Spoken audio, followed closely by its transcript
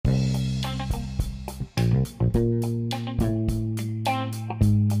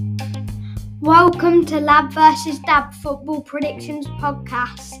Welcome to Lad vs Dad Football Predictions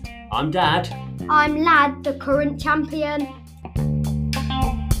Podcast. I'm Dad. I'm Lad, the current champion.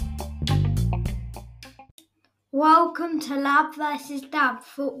 Welcome to Lad vs Dad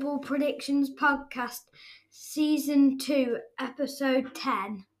Football Predictions Podcast, Season 2, Episode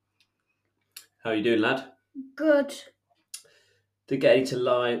 10. How are you doing, lad? Good. Didn't get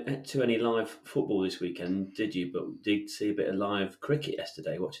to any live football this weekend, did you? But did see a bit of live cricket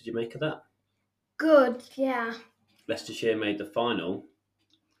yesterday. What did you make of that? Good, yeah. Leicestershire made the final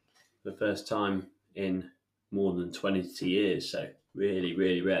for the first time in more than 20 years, so really,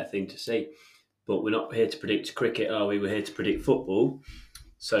 really rare thing to see. But we're not here to predict cricket, are we? We're here to predict football.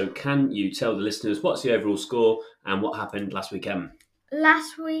 So can you tell the listeners what's the overall score and what happened last weekend?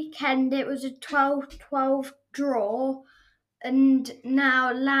 Last weekend it was a 12-12 draw, and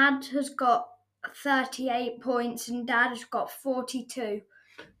now Lad has got 38 points and Dad has got 42.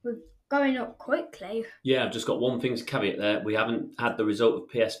 We're going up quickly. Yeah, I've just got one thing to caveat there. We haven't had the result of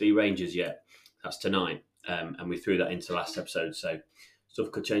PSV Rangers yet. That's tonight. And we threw that into last episode, so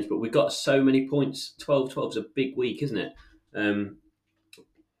stuff could change. But we've got so many points. 12-12 is a big week, isn't it?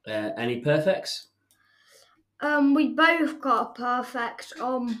 Any perfects? We both got a perfect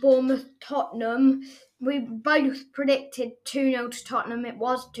on Bournemouth Tottenham. We both predicted 2-0 to Tottenham. It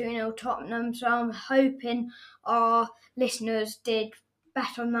was 2-0 Tottenham, so I'm hoping our listeners did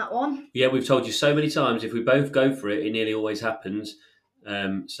bet on that one. Yeah, we've told you so many times, if we both go for it, it nearly always happens.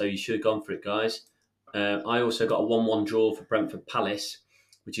 So you should have gone for it, guys. I also got a 1-1 draw for Brentford Palace,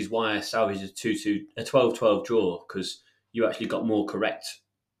 which is why I salvaged a 12-12 draw, because you actually got more correct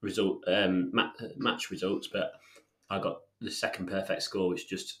match results, but I got the second perfect score, which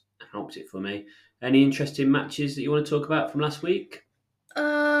just helped it for me. Any interesting matches that you want to talk about from last week?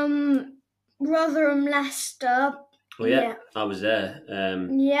 Rotherham Leicester. Oh yeah, I was there.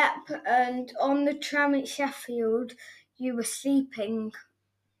 Yep, and on the tram at Sheffield, you were sleeping.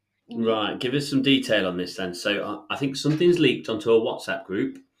 Right, give us some detail on this then. So I think something's leaked onto a WhatsApp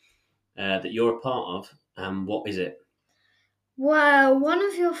group that you're a part of. What is it? Well, one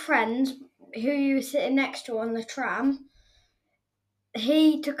of your friends who you were sitting next to on the tram,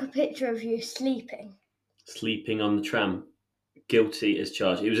 he took a picture of you sleeping. Sleeping on the tram. Guilty as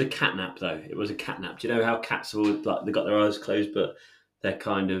charged. It was a catnap, though. It was a catnap. Do you know how cats are always, like, they've got their eyes closed, but they're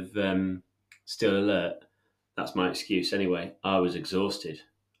kind of still alert? That's my excuse anyway. I was exhausted.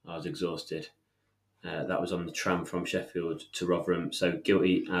 That was on the tram from Sheffield to Rotherham. So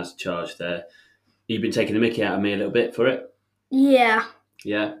guilty as charged there. You've been taking the mickey out of me a little bit for it? Yeah.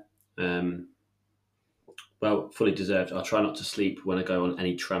 Yeah. Well, fully deserved. I'll try not to sleep when I go on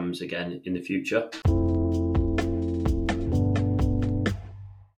any trams again in the future.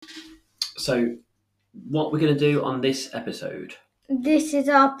 So, what we're going to do on this episode? This is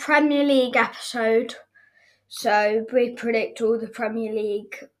our Premier League episode. So, we predict all the Premier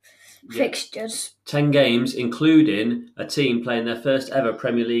League fixtures. 10 games, including a team playing their first ever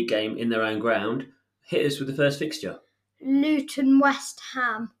Premier League game in their own ground. Hit us with the first fixture. Luton West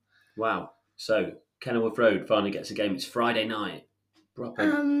Ham. Wow. So, Kenilworth Road finally gets a game. It's Friday night. Proper.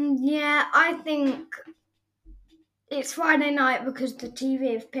 Yeah, I think it's Friday night because the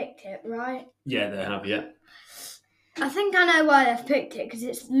TV have picked it, right? Yeah, they have, yeah. I think I know why they've picked it, because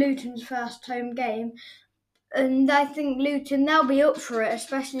it's Luton's first home game. And I think Luton, they'll be up for it,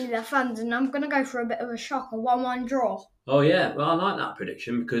 especially their fans. And I'm going to go for a bit of a shock, a 1-1 draw. Oh, yeah. Well, I like that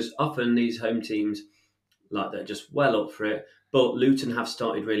prediction, because often these home teams, they're just well up for it. But Luton have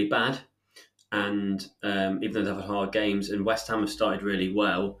started really bad. And even though they've had hard games, and West Ham have started really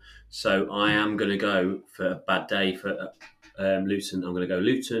well. So I am going to go for a bad day for Luton. I'm going to go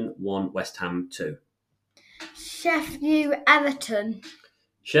Luton 1, West Ham 2. Sheff United Everton.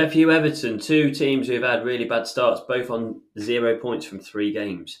 Sheff United Everton, two teams who have had really bad starts, both on 0 points from 3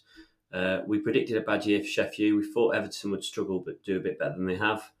 games. We predicted a bad year for Sheff United. We thought Everton would struggle but do a bit better than they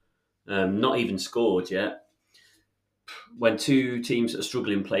have. Not even scored yet. When two teams that are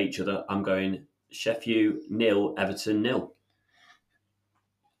struggling play each other, I'm going Sheff United 0, Everton 0.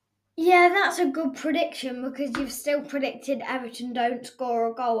 Yeah, that's a good prediction, because you've still predicted Everton don't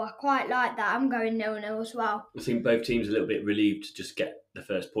score a goal. I quite like that. I'm going 0-0 as well. I think both teams are a little bit relieved to just get the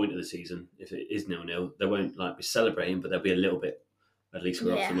first point of the season. If it is 0-0, they won't be celebrating, but they'll be a little bit. At least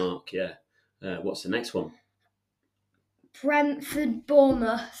we're off the mark. Yeah. What's the next one? Brentford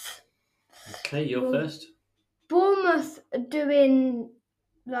Bournemouth. Okay, you're first. Bournemouth are doing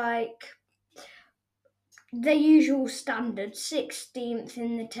the usual standard, 16th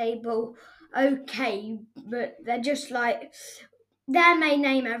in the table. Okay, but they're just their main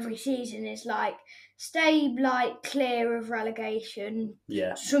aim every season is like stay like clear of relegation.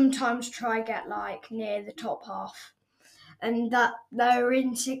 Yeah. Sometimes try get like near the top half, and that they're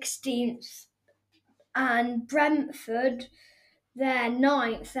in 16th. And Brentford, they're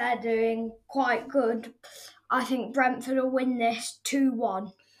 9th. They're doing quite good. I think Brentford will win this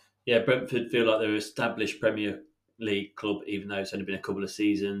 2-1. Yeah, Brentford feel like they're an established Premier League club, even though it's only been a couple of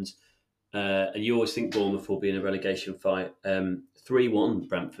seasons. And you always think Bournemouth will be in a relegation fight. 3-1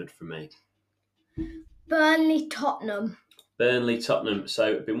 Brentford for me. Burnley, Tottenham. Burnley, Tottenham.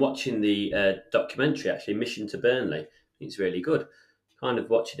 So I've been watching the documentary, actually, Mission to Burnley. It's really good. Kind of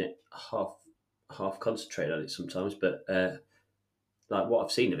watching it half concentrate on it sometimes, but like what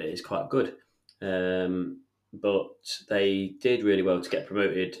I've seen of it is quite good. But they did really well to get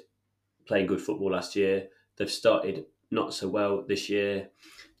promoted, playing good football last year. They've started not so well this year.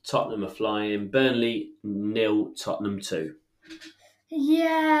 Tottenham are flying. Burnley 0, Tottenham 2.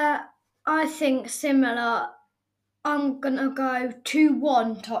 Yeah, I think similar. I'm gonna go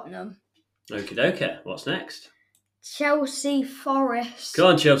 2-1 Tottenham. Okay. What's next? Chelsea, Forest. Go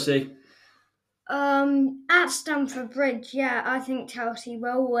on, Chelsea. At Stamford Bridge, yeah, I think Chelsea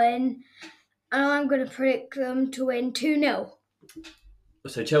will win, and I'm gonna predict them to win 2-0.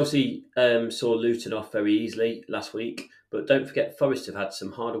 So Chelsea saw Luton off very easily last week, but don't forget Forest have had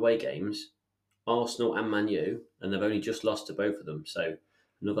some hard away games, Arsenal and Man U, and they've only just lost to both of them. So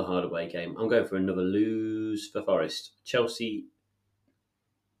another hard away game. I'm going for another lose for Forest. Chelsea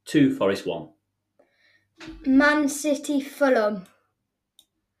 2, Forest 1. Man City, Fulham.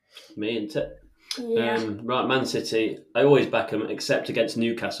 Me and Tip. Yeah. Right, Man City. I always back them, except against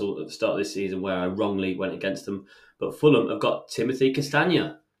Newcastle at the start of this season, where I wrongly went against them. But Fulham have got Timothy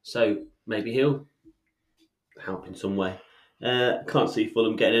Castagna, so maybe he'll help in some way. Can't see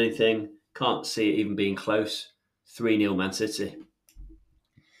Fulham getting anything. Can't see it even being close. 3-0 Man City.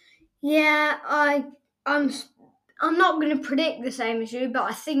 Yeah, I'm not going to predict the same as you, but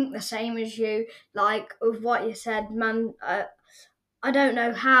I think the same as you. Like of what you said, man. I don't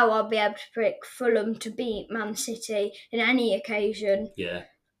know how I'll be able to predict Fulham to beat Man City in any occasion. Yeah.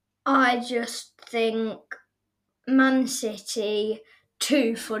 I just think Man City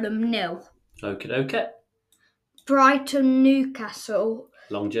 2, Fulham 0. Okay. Brighton, Newcastle.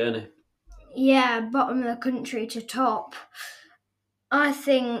 Long journey. Yeah, bottom of the country to top. I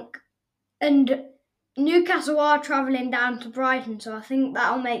think, and Newcastle are travelling down to Brighton, so I think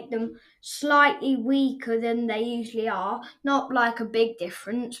that'll make them slightly weaker than they usually are. Not like a big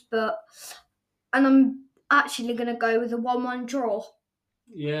difference, and I'm actually going to go with a 1-1 draw.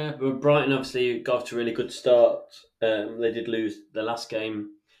 Yeah, but Brighton obviously got a really good start. They did lose the last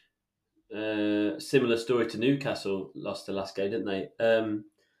game. Similar story to Newcastle, lost the last game, didn't they?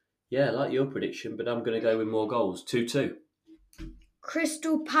 Yeah, I like your prediction, but I'm going to go with more goals. 2-2.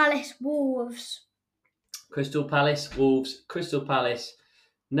 Crystal Palace, Wolves. Crystal Palace, Wolves. Crystal Palace,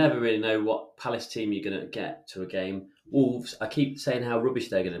 never really know what Palace team you're going to get to a game. Wolves, I keep saying how rubbish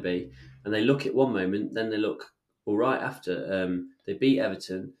they're going to be, and they look at one moment, then they look all right after. They beat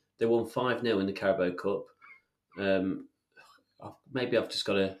Everton. They won 5-0 in the Carabao Cup. Maybe I've just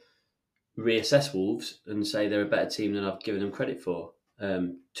got to reassess Wolves and say they're a better team than I've given them credit for.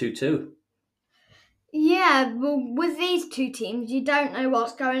 2-2. Yeah, well, with these two teams, you don't know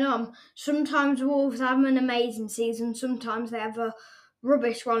what's going on. Sometimes Wolves have an amazing season, sometimes they have a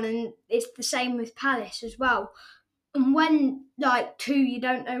rubbish one, and it's the same with Palace as well. And when, like, you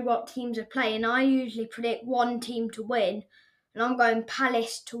don't know what teams are playing, I usually predict one team to win, and I'm going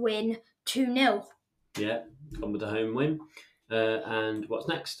Palace to win 2-0. Yeah, come with the home win. And what's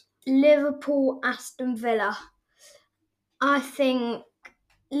next? Liverpool, Aston Villa. I think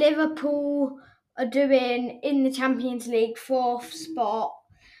Liverpool are doing in the Champions League 4th spot,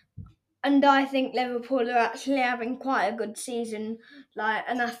 and I think Liverpool are actually having quite a good season.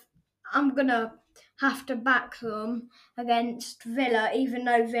 I'm gonna have to back them against Villa, even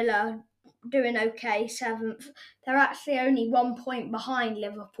though Villa doing okay, 7th. They're actually only 1 point behind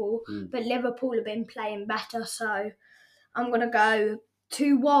Liverpool, but Liverpool have been playing better, so I'm gonna go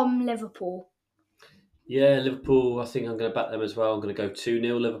 2-1 Liverpool. Yeah, Liverpool, I think I'm going to back them as well. I'm going to go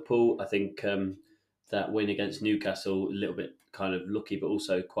 2-0 Liverpool. I think that win against Newcastle, a little bit kind of lucky, but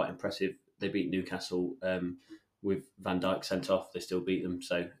also quite impressive. They beat Newcastle with Van Dijk sent off. They still beat them.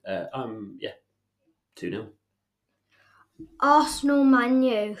 So, 2-0. Arsenal, Man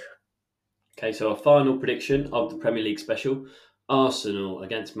U. Okay, so our final prediction of the Premier League special. Arsenal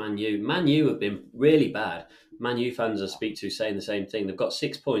against Man U. Man U have been really bad. Man U fans I speak to saying the same thing. They've got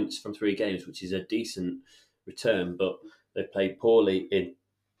 6 points from 3 games, which is a decent return, but they've played poorly in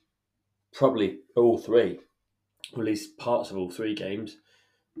probably all 3. or at least parts of all 3 games.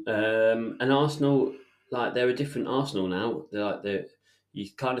 And Arsenal, like they're a different Arsenal now. You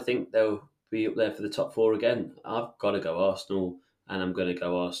kind of think they'll be up there for the top 4 again. I've got to go Arsenal, and I'm going to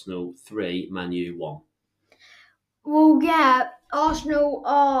go Arsenal 3, Man U 1. Well, yeah, Arsenal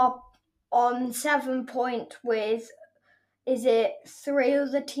are on 7 points with, is it 3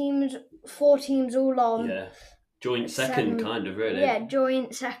 other teams, 4 teams all on? Yeah, joint second, 7. kind of, really. Yeah,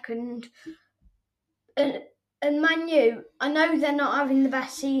 joint second. And Man U, I know they're not having the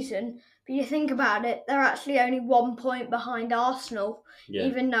best season, but you think about it, they're actually only 1 point behind Arsenal, Yeah.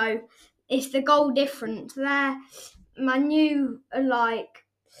 even though it's the goal difference there. Man U are like,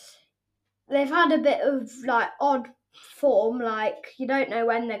 they've had a bit of like odd form, like you don't know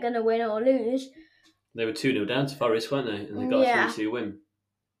when they're going to win or lose. They were 2-0 down to Forest, weren't they? And they got a 3-2 win.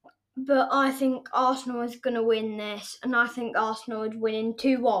 But I think Arsenal is going to win this, and I think Arsenal is winning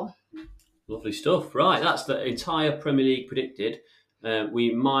 2-1. Lovely stuff. Right, that's the entire Premier League predicted.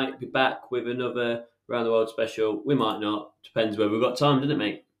 We might be back with another Round the World special. We might not. Depends whether we've got time, doesn't it,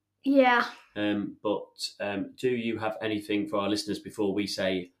 mate? Yeah. But do you have anything for our listeners before we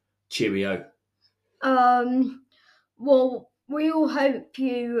say cheerio? Well, we all hope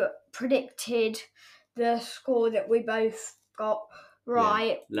you predicted the score that we both got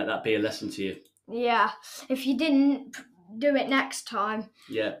right. Yeah, let that be a lesson to you. Yeah. If you didn't, do it next time.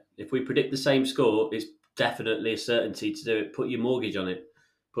 Yeah. If we predict the same score, it's definitely a certainty to do it. Put your mortgage on it.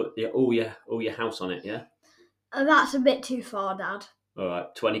 Put all your house on it, yeah? That's a bit too far, Dad. All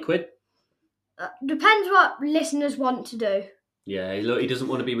right, 20 quid? Depends what listeners want to do. Yeah, look, he doesn't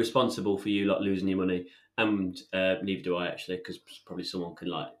want to be responsible for you losing your money, and neither do I, actually, because probably someone can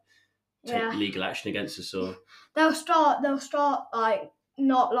take legal action against us. Or they'll start like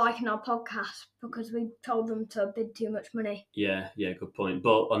not liking our podcast because we told them to bid too much money. Yeah, good point.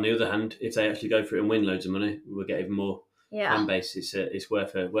 But on the other hand, if they actually go for it and win loads of money, we'll get even more fan base. It's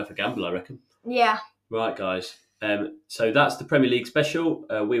worth a gamble, I reckon. Yeah. Right, guys. So that's the Premier League special.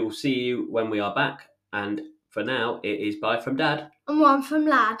 We will see you when we are back. And for now, it is bye from Dad. And 1 from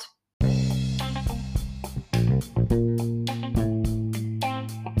Lad.